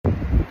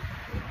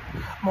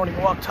morning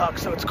walk talk.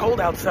 So it's cold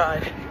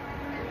outside,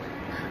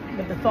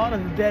 but the thought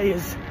of the day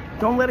is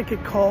don't let it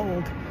get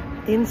cold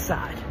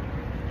inside.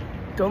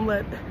 Don't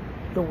let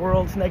the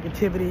world's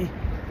negativity,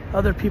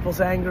 other people's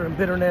anger and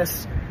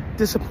bitterness,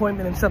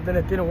 disappointment in something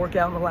that didn't work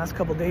out in the last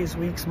couple days,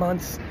 weeks,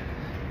 months,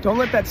 don't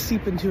let that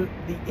seep into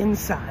the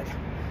inside.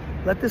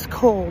 Let this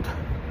cold,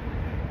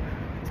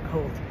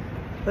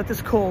 let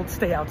this cold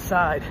stay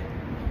outside.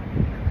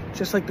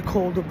 Just like the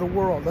cold of the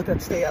world, let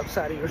that stay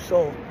outside of your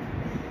soul.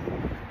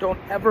 Don't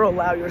ever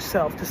allow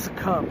yourself to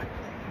succumb.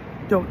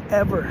 Don't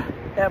ever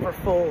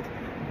fold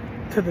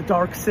to the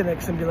dark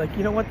cynics and be like,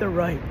 you know what, they're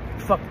right.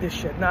 Fuck this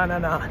shit.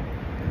 Nah.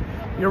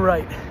 You're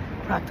right.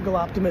 Practical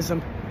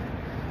optimism.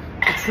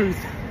 The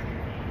truth.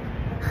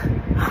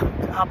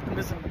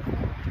 Optimism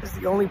is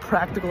the only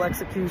practical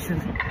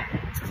execution.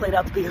 It's played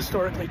out to be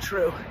historically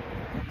true.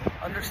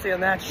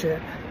 Understand that shit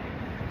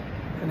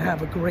and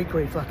have a great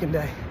fucking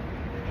day.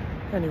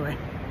 Anyway,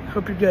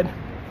 hope you're good.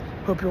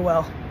 Hope you're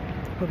well.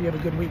 Hope you have a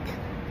good week.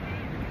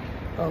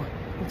 Oh,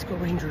 let's go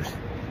Rangers.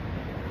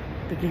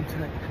 Big game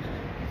tonight.